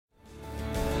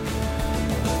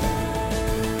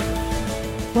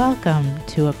Welcome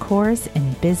to A Course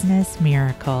in Business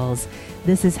Miracles.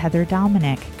 This is Heather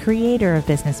Dominic, creator of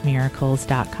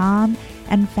businessmiracles.com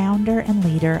and founder and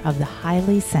leader of the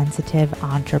highly sensitive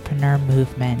entrepreneur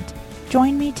movement.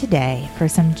 Join me today for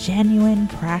some genuine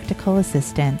practical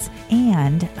assistance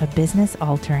and a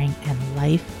business-altering and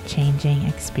life-changing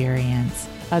experience,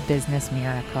 a business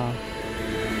miracle.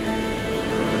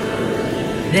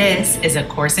 This is A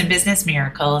Course in Business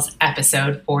Miracles,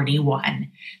 episode 41,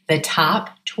 the top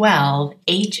 12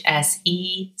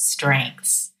 HSE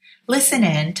Strengths. Listen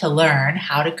in to learn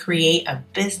how to create a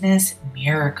business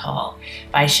miracle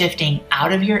by shifting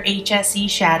out of your HSE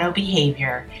shadow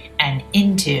behavior and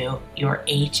into your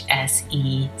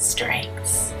HSE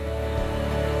strengths.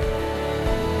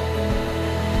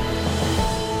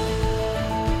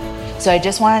 So I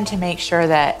just wanted to make sure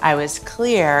that I was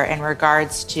clear in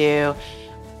regards to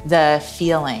the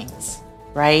feelings,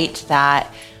 right? That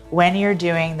when you're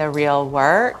doing the real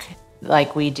work,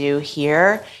 like we do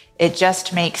here, it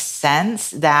just makes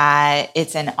sense that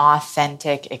it's an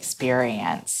authentic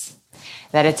experience,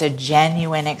 that it's a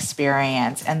genuine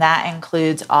experience. And that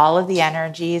includes all of the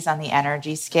energies on the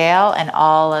energy scale and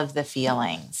all of the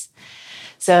feelings.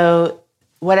 So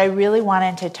what I really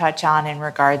wanted to touch on in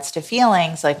regards to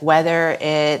feelings, like whether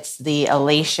it's the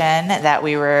elation that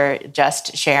we were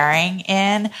just sharing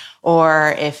in,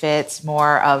 or if it's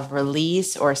more of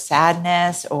release or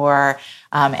sadness or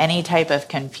any type of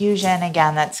confusion,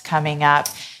 again, that's coming up.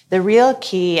 The real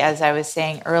key, as I was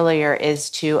saying earlier, is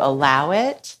to allow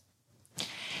it.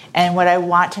 And what I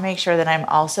want to make sure that I'm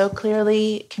also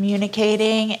clearly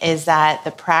communicating is that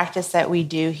the practice that we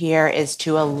do here is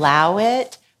to allow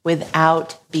it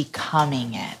without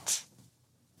becoming it.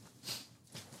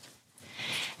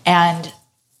 And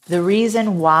the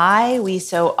reason why we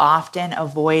so often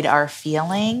avoid our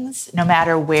feelings, no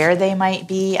matter where they might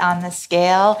be on the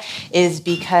scale, is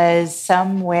because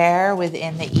somewhere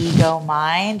within the ego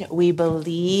mind, we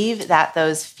believe that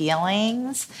those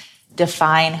feelings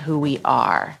define who we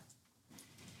are.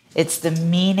 It's the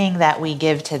meaning that we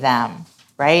give to them.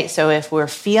 Right? So if we're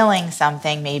feeling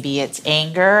something, maybe it's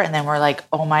anger, and then we're like,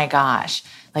 oh my gosh,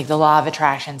 like the law of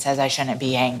attraction says I shouldn't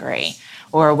be angry,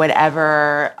 or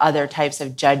whatever other types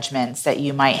of judgments that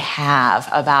you might have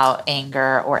about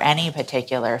anger or any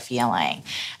particular feeling.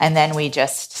 And then we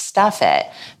just stuff it,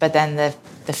 but then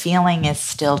the feeling is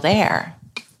still there.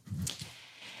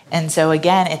 And so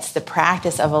again, it's the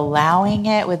practice of allowing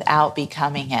it without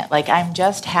becoming it. Like, I'm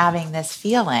just having this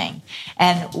feeling,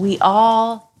 and we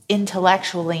all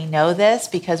intellectually know this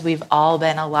because we've all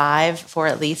been alive for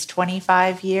at least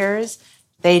 25 years.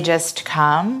 They just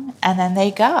come and then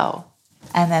they go.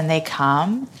 And then they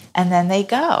come and then they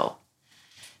go.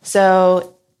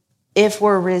 So if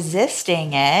we're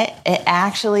resisting it, it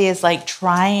actually is like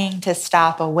trying to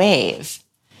stop a wave,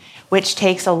 which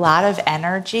takes a lot of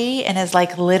energy and is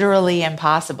like literally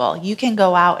impossible. You can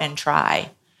go out and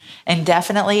try. And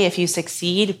definitely, if you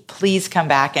succeed, please come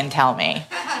back and tell me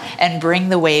and bring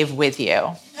the wave with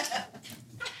you.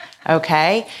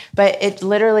 Okay? But it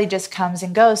literally just comes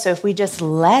and goes. So if we just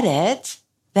let it,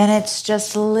 then it's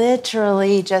just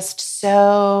literally just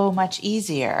so much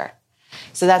easier.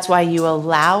 So that's why you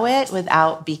allow it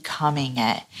without becoming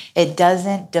it. It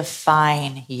doesn't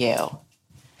define you.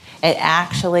 It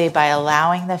actually, by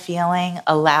allowing the feeling,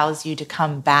 allows you to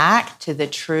come back to the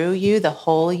true you, the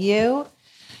whole you,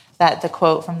 that the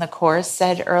quote from the Course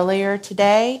said earlier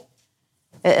today.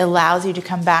 It allows you to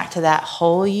come back to that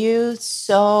whole you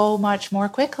so much more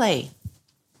quickly.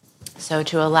 So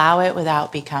to allow it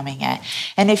without becoming it.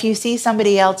 And if you see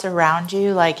somebody else around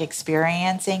you like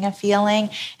experiencing a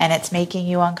feeling and it's making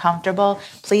you uncomfortable,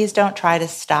 please don't try to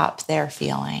stop their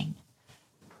feeling,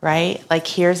 right? Like,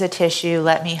 here's a tissue,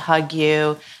 let me hug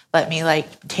you, let me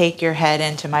like take your head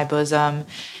into my bosom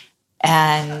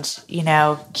and,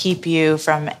 keep you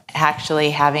from actually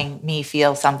having me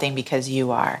feel something because you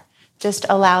are. Just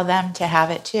allow them to have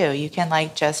it too. You can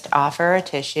like just offer a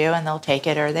tissue and they'll take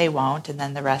it or they won't, and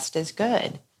then the rest is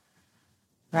good,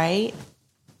 right?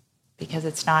 Because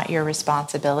it's not your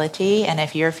responsibility. And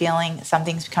if you're feeling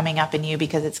something's coming up in you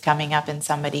because it's coming up in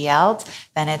somebody else,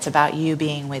 then it's about you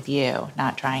being with you,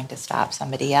 not trying to stop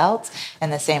somebody else in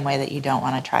the same way that you don't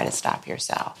want to try to stop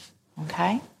yourself.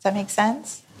 Okay? Does that make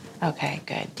sense? Okay,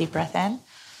 good. Deep breath in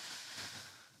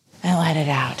and let it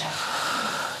out.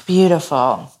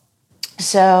 Beautiful.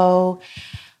 So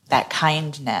that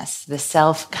kindness, the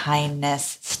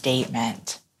self-kindness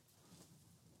statement,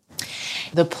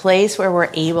 the place where we're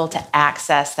able to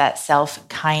access that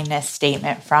self-kindness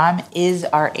statement from is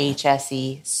our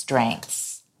HSE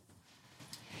Strengths.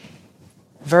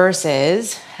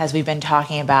 Versus, as we've been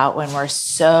talking about, when we're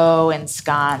so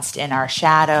ensconced in our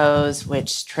shadows,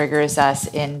 which triggers us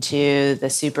into the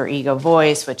superego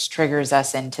voice, which triggers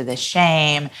us into the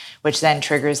shame, which then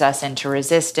triggers us into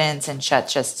resistance and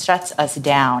shuts us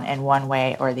down in one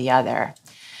way or the other.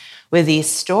 With these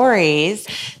stories,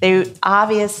 they're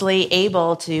obviously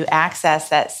able to access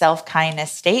that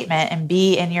self-kindness statement and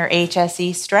be in your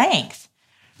HSE strength,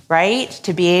 right?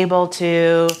 To be able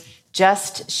to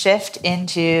just shift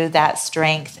into that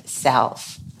strength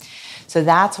self. So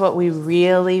that's what we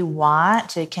really want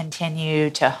to continue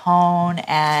to hone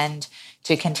and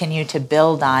to continue to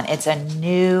build on. It's a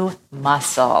new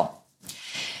muscle.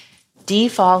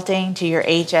 Defaulting to your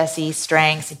HSE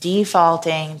strengths,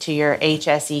 defaulting to your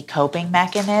HSE coping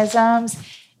mechanisms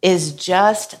is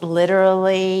just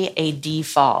literally a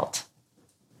default.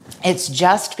 It's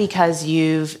just because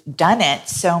you've done it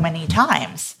so many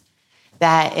times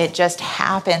that it just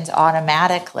happens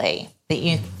automatically, that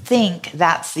you think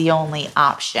that's the only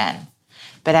option.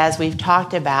 But as we've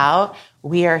talked about,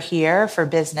 we are here for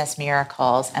business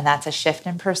miracles, and that's a shift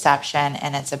in perception,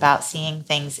 and it's about seeing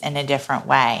things in a different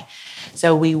way.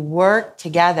 So we work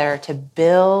together to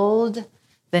build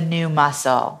the new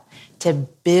muscle, to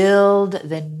build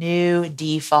the new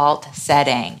default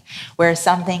setting where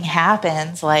something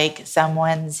happens, like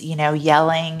someone's,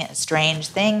 yelling strange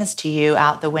things to you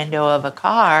out the window of a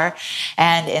car.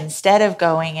 And instead of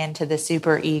going into the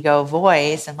super ego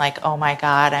voice and like, oh my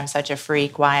God, I'm such a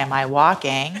freak, why am I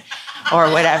walking?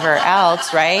 Or whatever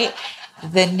else, right?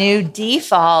 The new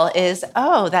default is,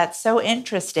 oh, that's so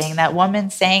interesting. That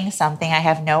woman's saying something. I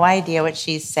have no idea what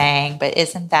she's saying, but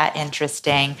isn't that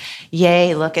interesting?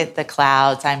 Yay, look at the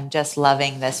clouds. I'm just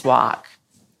loving this walk.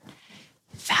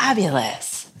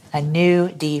 Fabulous. A new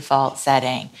default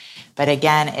setting. But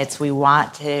again, we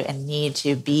want to and need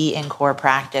to be in core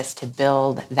practice to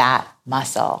build that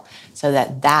muscle so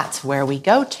that that's where we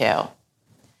go to.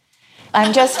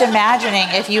 I'm just imagining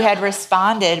if you had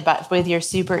responded but with your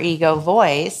superego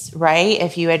voice, right?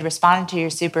 If you had responded to your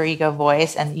superego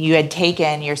voice and you had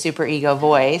taken your superego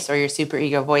voice or your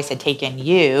superego voice had taken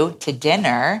you to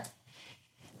dinner,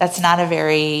 that's not a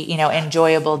very,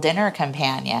 enjoyable dinner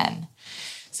companion.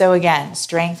 So again,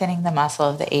 strengthening the muscle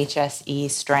of the HSE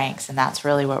strengths, and that's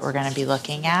really what we're going to be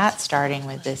looking at starting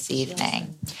with this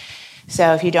evening.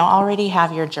 So if you don't already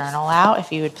have your journal out,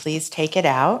 if you would please take it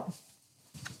out.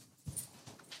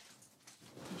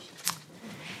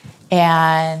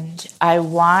 And I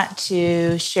want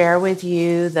to share with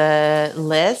you the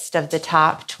list of the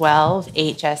top 12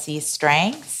 HSE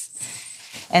strengths.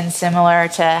 And similar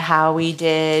to how we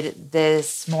did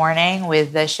this morning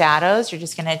with the shadows, you're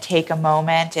just going to take a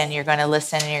moment and you're going to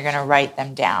listen and you're going to write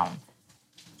them down.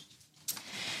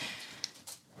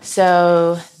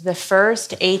 So the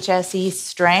first HSE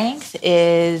strength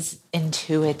is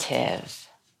intuitive.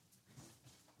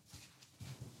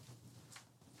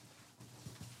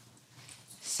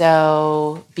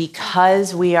 So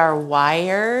because we are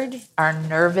wired, our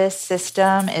nervous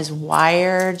system is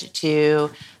wired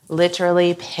to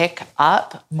literally pick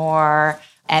up more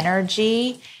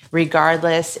energy,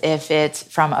 regardless if it's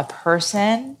from a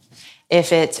person,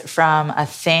 if it's from a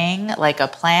thing like a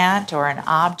plant or an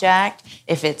object,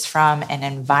 if it's from an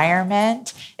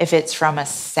environment, if it's from a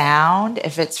sound,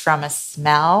 if it's from a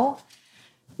smell,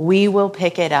 we will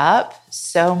pick it up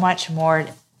so much more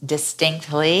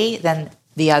distinctly than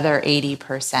the other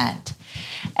 80%.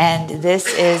 And this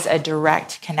is a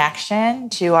direct connection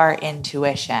to our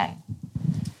intuition.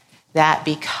 That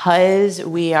because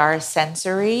we are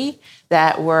sensory,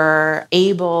 that we're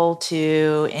able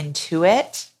to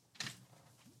intuit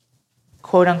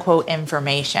quote unquote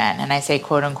information. And I say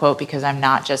quote unquote because I'm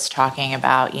not just talking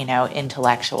about,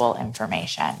 intellectual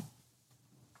information.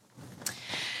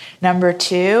 Number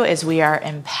 2 is we are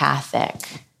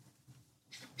empathic.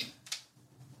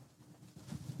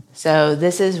 So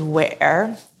this is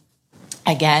where,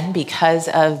 again, because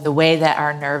of the way that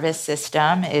our nervous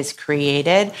system is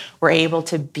created, we're able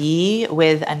to be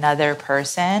with another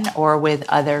person or with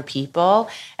other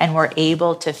people, and we're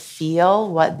able to feel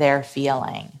what they're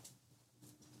feeling.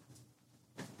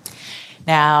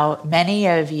 Now, many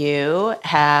of you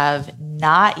have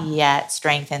not yet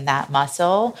strengthened that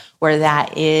muscle where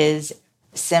that is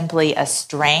simply a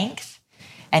strength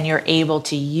and you're able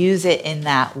to use it in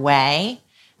that way.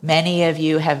 Many of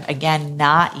you have, again,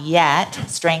 not yet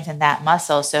strengthened that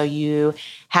muscle, so you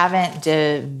haven't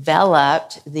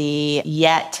developed the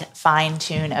yet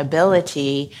fine-tuned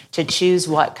ability to choose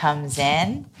what comes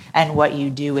in and what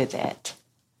you do with it.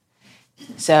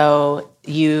 So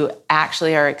you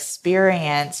actually are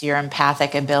experience your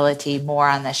empathic ability more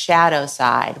on the shadow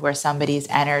side, where somebody's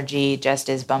energy just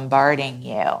is bombarding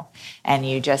you and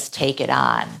you just take it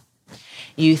on.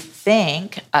 You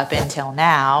think up until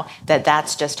now that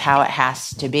that's just how it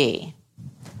has to be,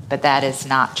 but that is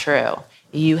not true.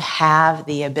 You have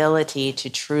the ability to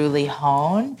truly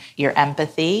hone your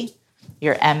empathy,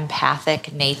 your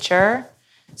empathic nature,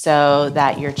 so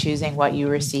that you're choosing what you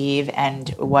receive and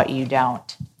what you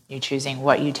don't. You're choosing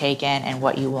what you take in and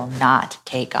what you will not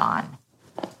take on.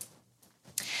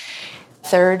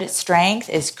 Third strength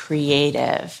is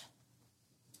creative.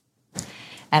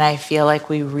 And I feel like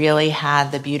we really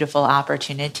had the beautiful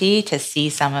opportunity to see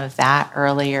some of that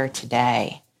earlier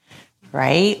today,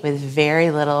 right? With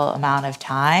very little amount of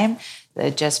time,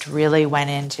 that just really went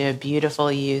into a beautiful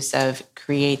use of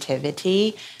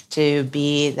creativity to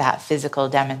be that physical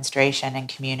demonstration and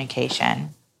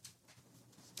communication.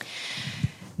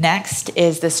 Next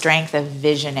is the strength of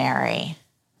visionary.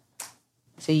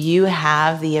 So you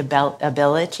have the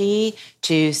ability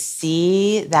to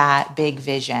see that big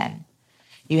vision.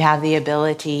 You have the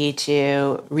ability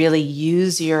to really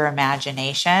use your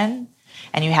imagination,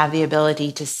 and you have the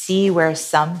ability to see where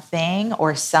something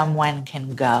or someone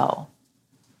can go.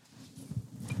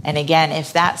 And again,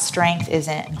 if that strength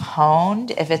isn't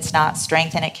honed, if it's not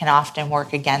strengthened, it can often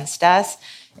work against us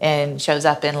and shows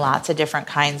up in lots of different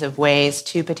kinds of ways.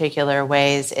 Two particular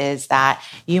ways is that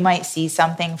you might see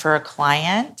something for a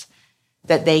client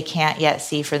that they can't yet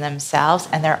see for themselves,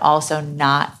 and they're also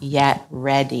not yet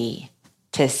ready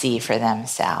to see for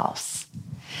themselves.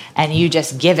 And you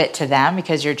just give it to them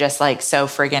because you're just like so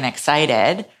friggin'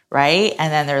 excited, right?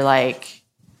 And then they're like,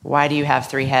 why do you have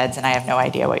 3 heads and I have no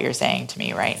idea what you're saying to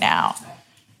me right now?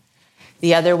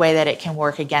 The other way that it can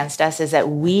work against us is that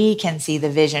we can see the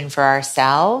vision for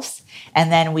ourselves,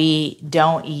 and then we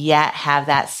don't yet have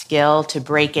that skill to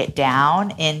break it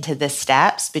down into the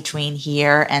steps between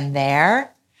here and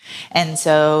there. And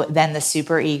so then the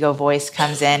superego voice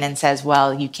comes in and says,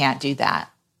 well, you can't do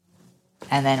that.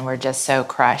 And then we're just so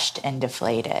crushed and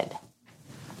deflated.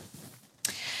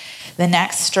 The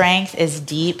next strength is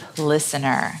deep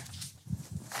listener.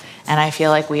 And I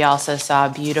feel like we also saw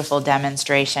a beautiful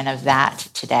demonstration of that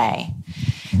today.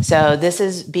 So this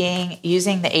is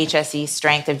using the HSE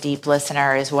strength of deep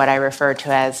listener is what I refer to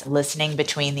as listening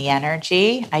between the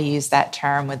energy. I use that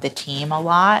term with the team a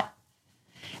lot.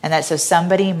 And that so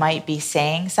somebody might be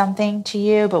saying something to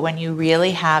you, but when you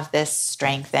really have this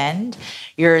strengthened,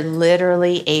 you're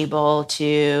literally able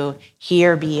to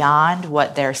hear beyond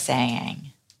what they're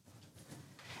saying.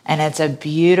 And it's a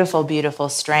beautiful, beautiful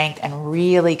strength and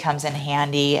really comes in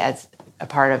handy as a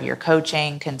part of your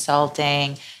coaching,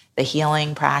 consulting, the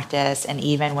healing practice, and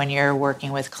even when you're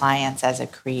working with clients as a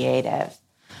creative.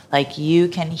 Like you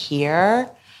can hear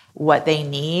what they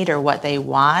need or what they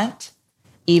want,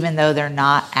 even though they're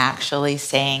not actually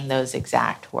saying those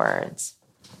exact words.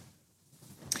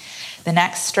 The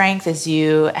next strength is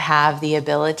you have the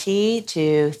ability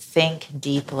to think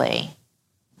deeply.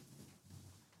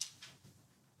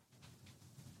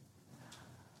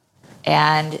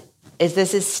 And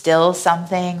this is still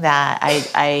something that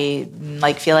I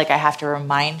like feel like I have to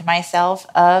remind myself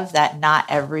of, that not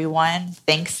everyone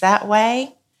thinks that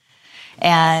way.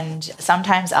 And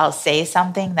sometimes I'll say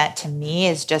something that to me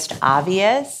is just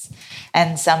obvious,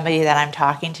 and somebody that I'm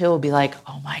talking to will be like,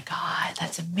 oh my God,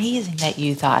 that's amazing that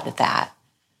you thought of that.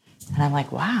 And I'm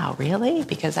like, wow, really?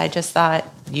 Because I just thought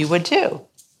you would too.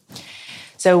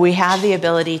 So we have the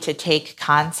ability to take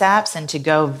concepts and to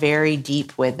go very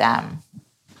deep with them.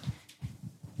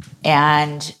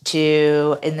 And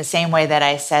to, in the same way that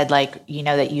I said, like, you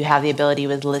know, that you have the ability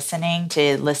with listening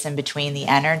to listen between the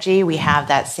energy, we have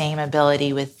that same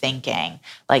ability with thinking,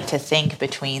 like to think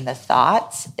between the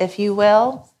thoughts, if you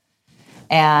will,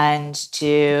 and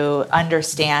to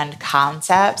understand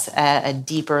concepts at a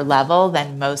deeper level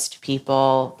than most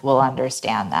people will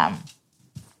understand them.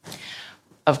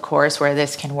 Of course, where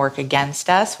this can work against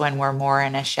us when we're more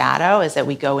in a shadow is that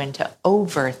we go into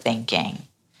overthinking.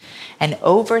 And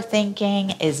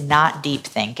overthinking is not deep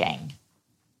thinking.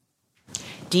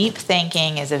 Deep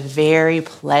thinking is a very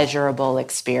pleasurable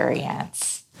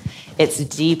experience. It's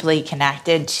deeply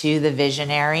connected to the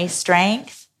visionary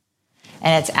strength.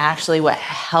 And it's actually what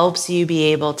helps you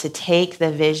be able to take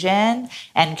the vision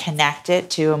and connect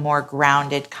it to a more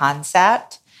grounded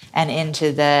concept and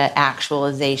into the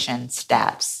actualization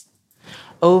steps.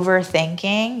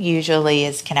 Overthinking usually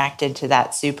is connected to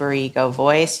that superego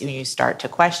voice. When you start to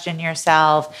question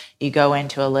yourself, you go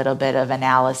into a little bit of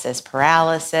analysis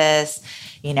paralysis.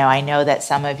 I know that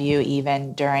some of you,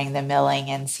 even during the milling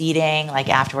and seating, like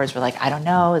afterwards, were like, I don't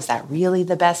know, is that really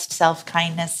the best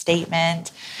self-kindness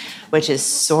statement? Which is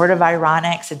sort of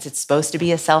ironic since it's supposed to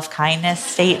be a self-kindness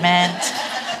statement,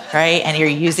 right? And you're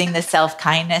using the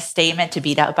self-kindness statement to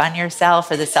beat up on yourself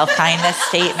for the self-kindness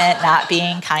statement not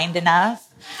being kind enough,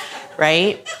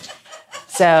 right?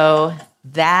 So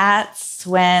that's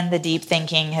when the deep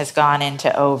thinking has gone into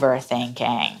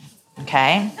overthinking,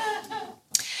 okay?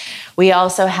 We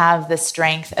also have the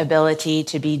strength ability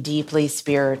to be deeply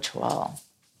spiritual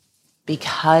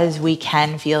because we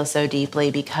can feel so deeply,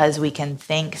 because we can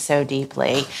think so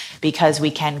deeply, because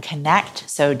we can connect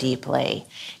so deeply.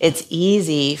 It's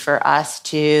easy for us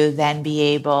to then be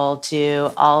able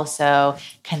to also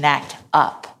connect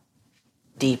up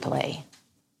deeply,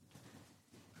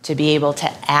 to be able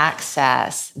to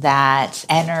access that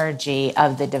energy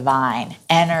of the divine,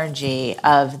 energy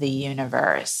of the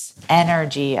universe,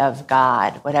 energy of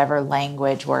God, whatever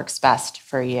language works best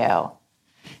for you.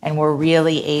 And we're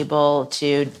really able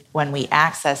to, when we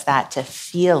access that, to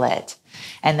feel it,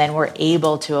 and then we're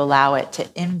able to allow it to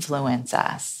influence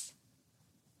us.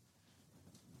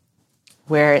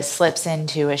 Where it slips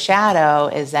into a shadow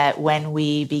is that when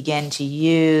we begin to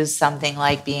use something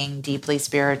like being deeply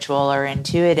spiritual or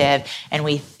intuitive, and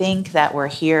we think that we're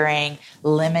hearing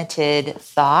limited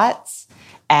thoughts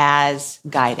as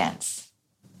guidance.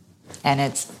 And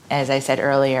it's, as I said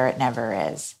earlier, it never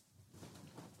is.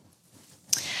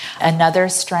 Another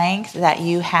strength that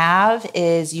you have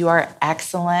is you are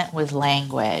excellent with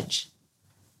language.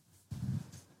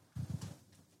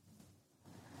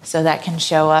 So that can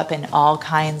show up in all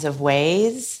kinds of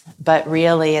ways, but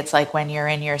really it's like when you're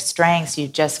in your strengths,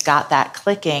 you've just got that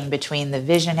clicking between the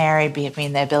visionary,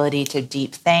 between the ability to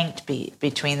deep think,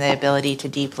 between the ability to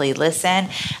deeply listen,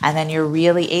 and then you're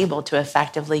really able to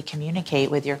effectively communicate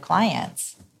with your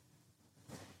clients.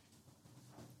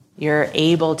 You're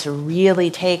able to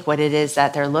really take what it is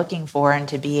that they're looking for and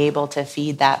to be able to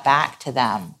feed that back to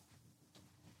them.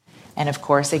 And of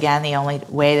course, again, the only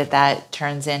way that that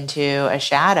turns into a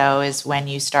shadow is when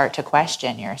you start to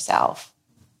question yourself.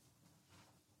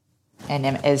 And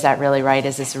is that really right?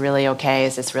 Is this really okay?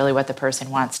 Is this really what the person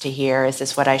wants to hear? Is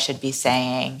this what I should be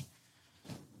saying?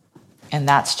 And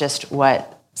that's just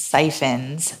what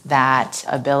siphons that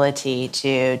ability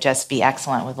to just be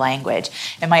excellent with language.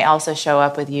 It might also show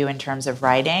up with you in terms of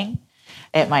writing.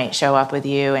 It might show up with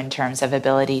you in terms of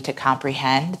ability to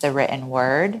comprehend the written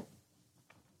word.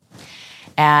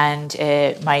 And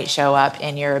it might show up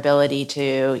in your ability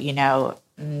to,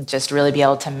 just really be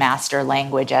able to master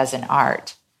language as an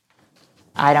art.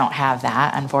 I don't have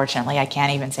that, unfortunately. I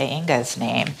can't even say Inga's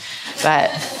name. But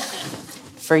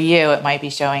for you, it might be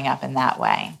showing up in that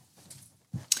way.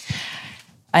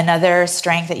 Another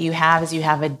strength that you have is you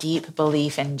have a deep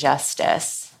belief in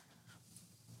justice.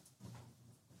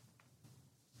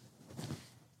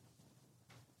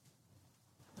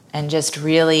 And just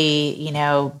really,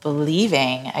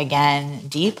 believing again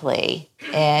deeply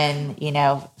in,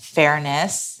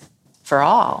 fairness for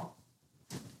all.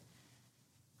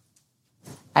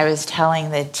 I was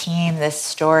telling the team this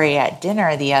story at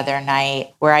dinner the other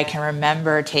night where I can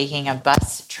remember taking a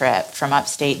bus trip from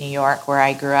upstate New York, where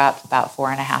I grew up, about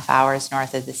 4.5 hours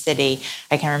north of the city.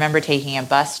 I can remember taking a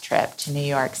bus trip to New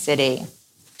York City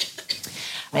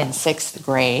in 6th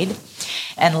grade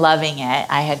and loving it.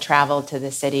 I had traveled to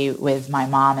the city with my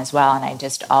mom as well, and I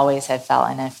just always had felt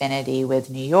an affinity with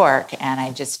New York, and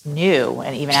I just knew,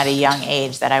 and even at a young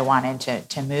age, that I wanted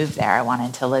to move there. I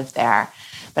wanted to live there.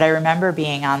 But I remember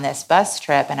being on this bus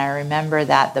trip, and I remember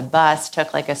that the bus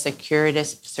took like a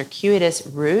circuitous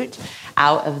route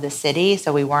out of the city.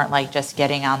 So we weren't like just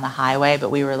getting on the highway, but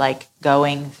we were like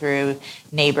going through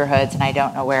neighborhoods, and I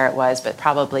don't know where it was, but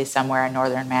probably somewhere in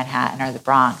northern Manhattan or the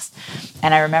Bronx.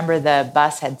 And I remember the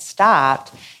bus had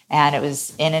stopped, and it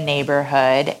was in a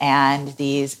neighborhood, and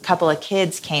these couple of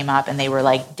kids came up and they were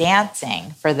like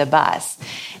dancing for the bus.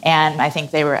 And I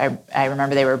think I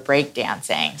remember they were break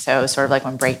dancing. So it was sort of like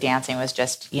when break dancing was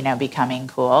just, becoming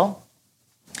cool.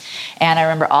 And I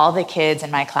remember all the kids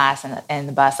in my class in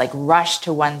the bus like rushed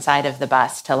to one side of the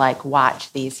bus to like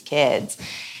watch these kids.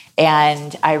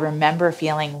 And I remember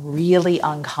feeling really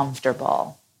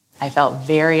uncomfortable. I felt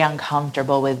very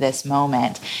uncomfortable with this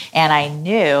moment. And I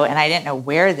knew, and I didn't know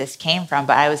where this came from,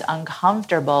 but I was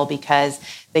uncomfortable because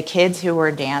the kids who were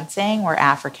dancing were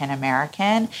African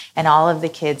American, and all of the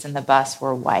kids in the bus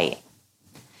were white.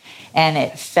 And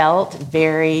it felt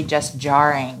very just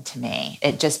jarring to me.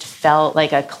 It just felt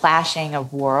like a clashing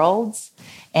of worlds.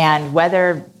 And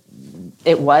whether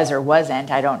it was or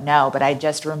wasn't, I don't know, but I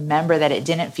just remember that it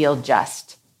didn't feel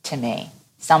just to me.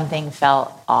 Something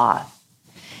felt off.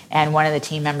 And one of the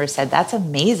team members said, "That's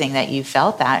amazing that you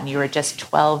felt that and you were just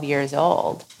 12 years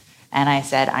old." And I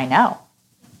said, "I know,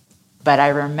 but I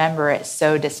remember it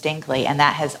so distinctly, and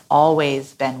that has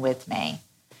always been with me.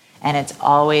 And it's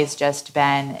always just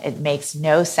been, it makes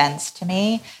no sense to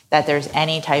me that there's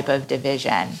any type of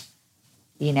division,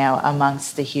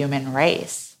 amongst the human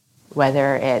race,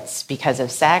 whether it's because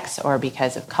of sex or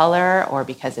because of color or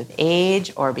because of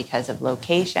age or because of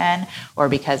location or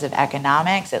because of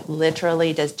economics. It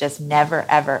literally does just never,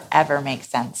 ever, ever make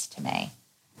sense to me.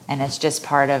 And it's just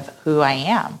part of who I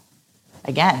am.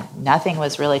 Again, nothing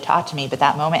was really taught to me, but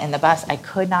that moment in the bus, I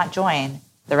could not join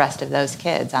the rest of those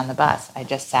kids on the bus. I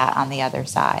just sat on the other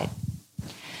side.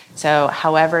 So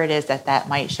however it is that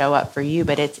might show up for you,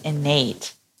 but it's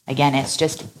innate. Again, it's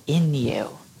just in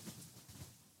you.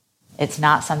 It's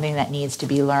not something that needs to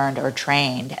be learned or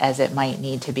trained as it might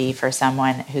need to be for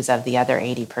someone who's of the other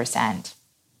 80%.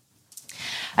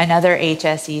 Another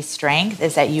HSE strength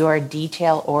is that you are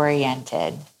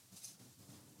detail-oriented.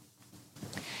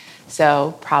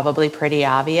 So probably pretty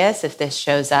obvious. If this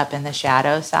shows up in the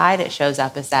shadow side, it shows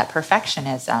up as that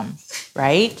perfectionism,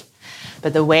 right?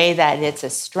 But the way that it's a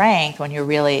strength, when you're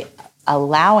really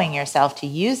allowing yourself to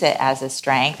use it as a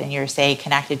strength and you're, say,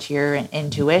 connected to your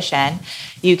intuition,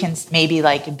 you can maybe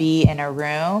be in a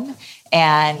room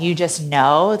and you just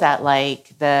know that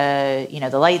the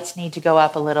lights need to go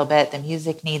up a little bit, the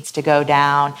music needs to go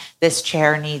down, this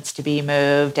chair needs to be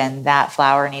moved, and that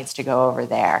flower needs to go over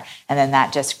there. And then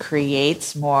that just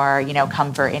creates more,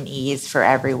 comfort and ease for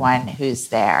everyone who's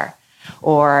there.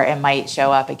 Or it might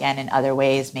show up again in other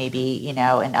ways, maybe, in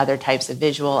other types of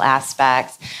visual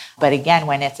aspects. But again,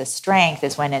 when it's a strength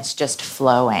is when it's just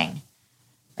flowing,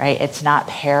 right? It's not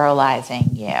paralyzing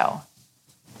you.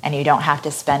 And you don't have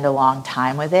to spend a long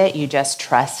time with it. You just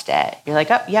trust it. You're like,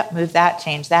 oh, yep, move that,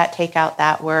 change that, take out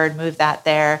that word, move that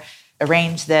there,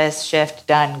 arrange this, shift,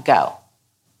 done, go.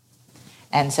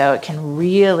 And so it can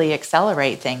really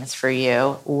accelerate things for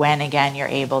you when, again, you're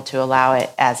able to allow it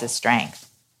as a strength.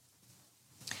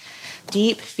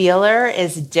 Deep feeler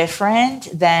is different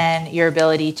than your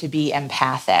ability to be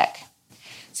empathic.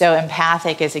 So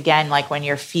empathic is, again, like when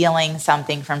you're feeling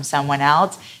something from someone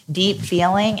else. Deep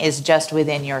feeling is just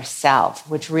within yourself,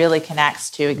 which really connects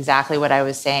to exactly what I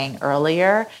was saying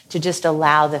earlier, to just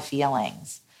allow the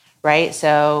feelings, right?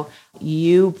 So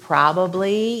you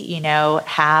probably,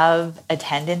 have a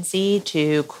tendency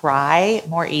to cry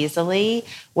more easily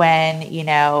when,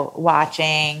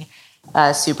 watching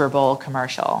a Super Bowl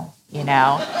commercial,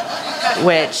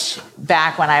 which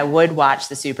back when I would watch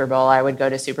the Super Bowl, I would go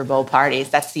to Super Bowl parties.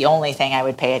 That's the only thing I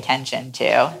would pay attention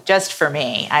to, just for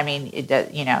me. I mean, you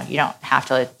don't have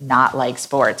to not like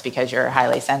sports because you're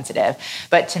highly sensitive.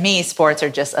 But to me, sports are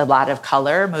just a lot of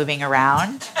color moving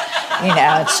around.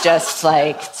 It's just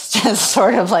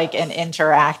sort of like an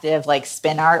interactive,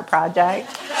 spin art project.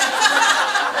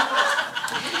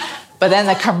 But then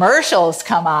the commercials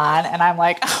come on and I'm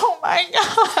like, oh my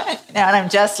God. And I'm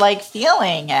just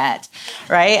feeling it,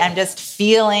 right? I'm just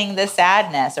feeling the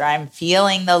sadness, or I'm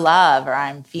feeling the love, or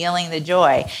I'm feeling the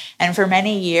joy. And for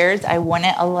many years, I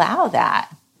wouldn't allow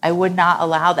that. I would not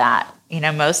allow that,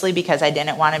 mostly because I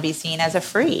didn't want to be seen as a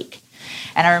freak.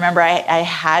 And I remember I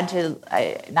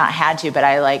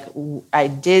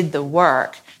did the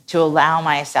work to allow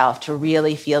myself to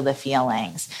really feel the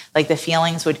feelings. The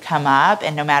feelings would come up,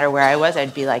 and no matter where I was,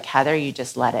 I'd be like, Heather, you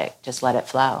just let it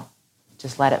flow.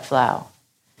 Just let it flow.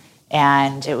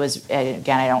 And it was,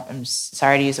 again, I'm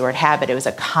sorry to use the word habit, it was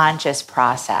a conscious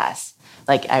process.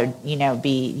 I would,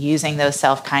 be using those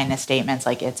self-kindness statements,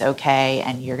 it's okay,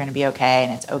 and you're going to be okay,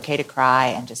 and it's okay to cry,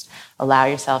 and just allow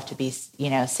yourself to be,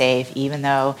 safe, even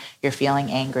though you're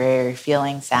feeling angry, or you're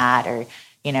feeling sad, or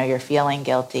you're feeling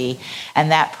guilty.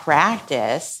 And that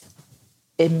practice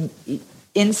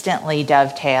instantly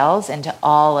dovetails into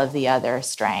all of the other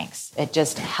strengths. It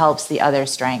just helps the other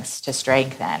strengths to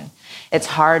strengthen. It's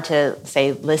hard to,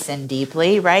 say, listen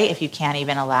deeply, right, if you can't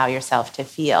even allow yourself to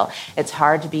feel. It's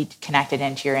hard to be connected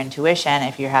into your intuition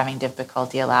if you're having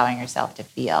difficulty allowing yourself to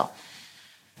feel.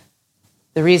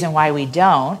 The reason why we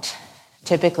don't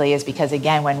typically is because,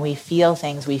 again, when we feel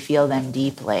things, we feel them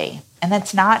deeply. And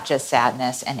that's not just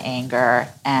sadness and anger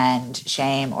and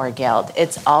shame or guilt.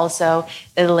 It's also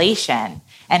elation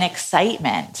and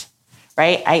excitement,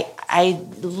 right? I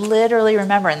literally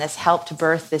remember, and this helped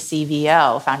birth the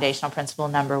CVO, foundational principle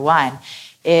number 1,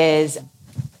 is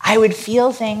I would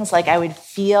feel things like I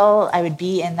would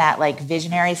be in that like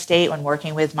visionary state when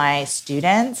working with my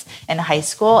students in high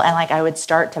school, and like I would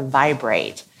start to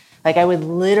vibrate. Like I would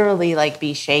literally like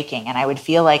be shaking, and I would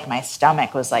feel like my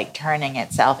stomach was like turning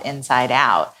itself inside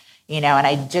out, and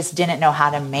I just didn't know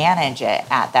how to manage it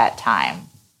at that time.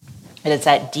 But it's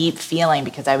that deep feeling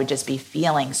because I would just be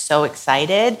feeling so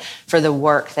excited for the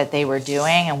work that they were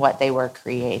doing and what they were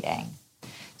creating.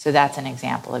 So that's an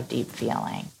example of deep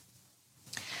feeling.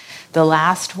 The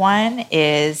last one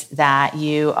is that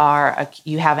you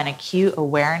have an acute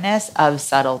awareness of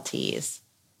subtleties.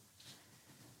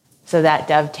 So that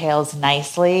dovetails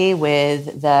nicely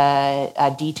with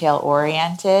the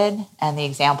detail-oriented, and the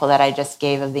example that I just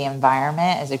gave of the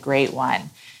environment is a great one.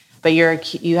 But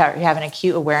you have an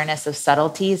acute awareness of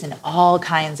subtleties in all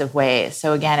kinds of ways.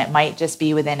 So again, it might just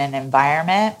be within an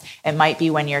environment. It might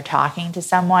be when you're talking to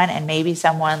someone and maybe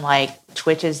someone like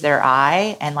twitches their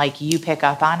eye and like you pick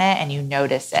up on it and you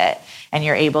notice it and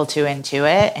you're able to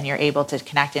intuit and you're able to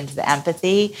connect into the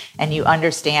empathy and you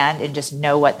understand and just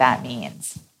know what that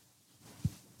means.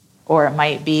 Or it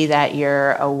might be that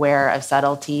you're aware of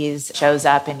subtleties, shows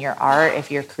up in your art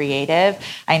if you're creative.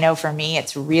 I know for me,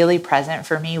 it's really present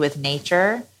for me with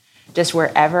nature. Just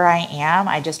wherever I am,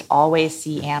 I just always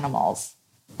see animals.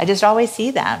 I just always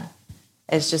see them.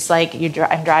 It's just like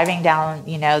I'm driving down,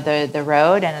 the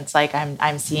road, and it's like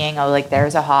I'm seeing, like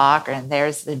there's a hawk, and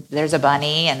there's a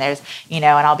bunny, and there's, and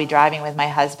I'll be driving with my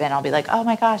husband. I'll be like, oh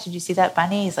my gosh, did you see that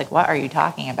bunny? He's like, what are you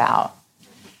talking about?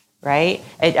 Right?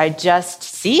 I just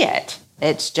see it.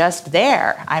 It's just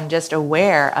there. I'm just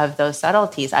aware of those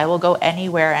subtleties. I will go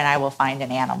anywhere and I will find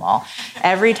an animal.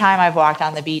 Every time I've walked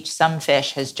on the beach, some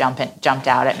fish has jumped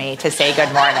out at me to say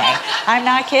good morning. I'm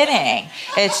not kidding.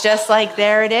 It's just like,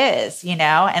 there it is,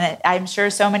 and I'm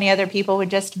sure so many other people would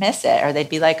just miss it, or they'd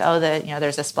be like, oh,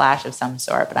 there's a splash of some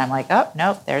sort. But I'm like, oh,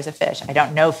 nope, there's a fish. I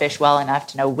don't know fish well enough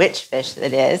to know which fish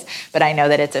it is, but I know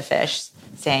that it's a fish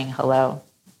saying hello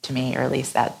to me, or at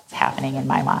least that's happening in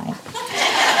my mind.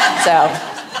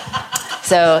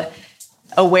 So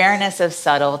awareness of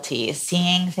subtlety,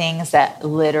 seeing things that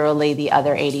literally the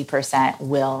other 80%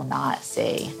 will not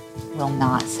see.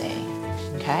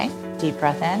 Okay? Deep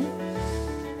breath in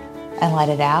and let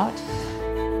it out.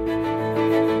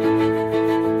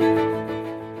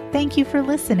 Thank you for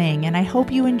listening, and I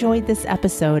hope you enjoyed this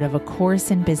episode of A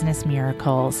Course in Business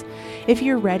Miracles. If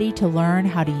you're ready to learn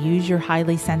how to use your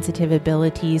highly sensitive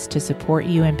abilities to support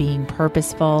you in being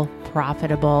purposeful,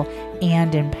 profitable,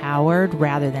 and empowered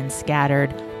rather than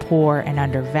scattered, poor, and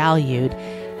undervalued,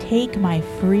 take my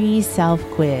free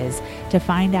self-quiz to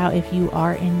find out if you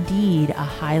are indeed a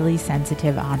highly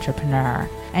sensitive entrepreneur.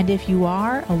 And if you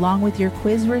are, along with your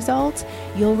quiz results,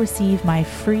 you'll receive my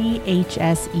free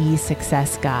HSE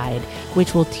Success Guide,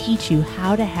 which will teach you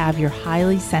how to have your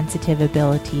highly sensitive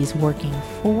abilities working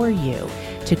for you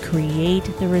to create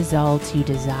the results you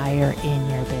desire in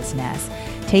your business.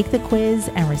 Take the quiz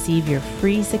and receive your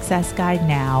free success guide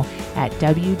now at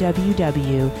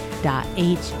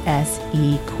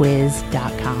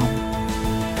www.hsequiz.com.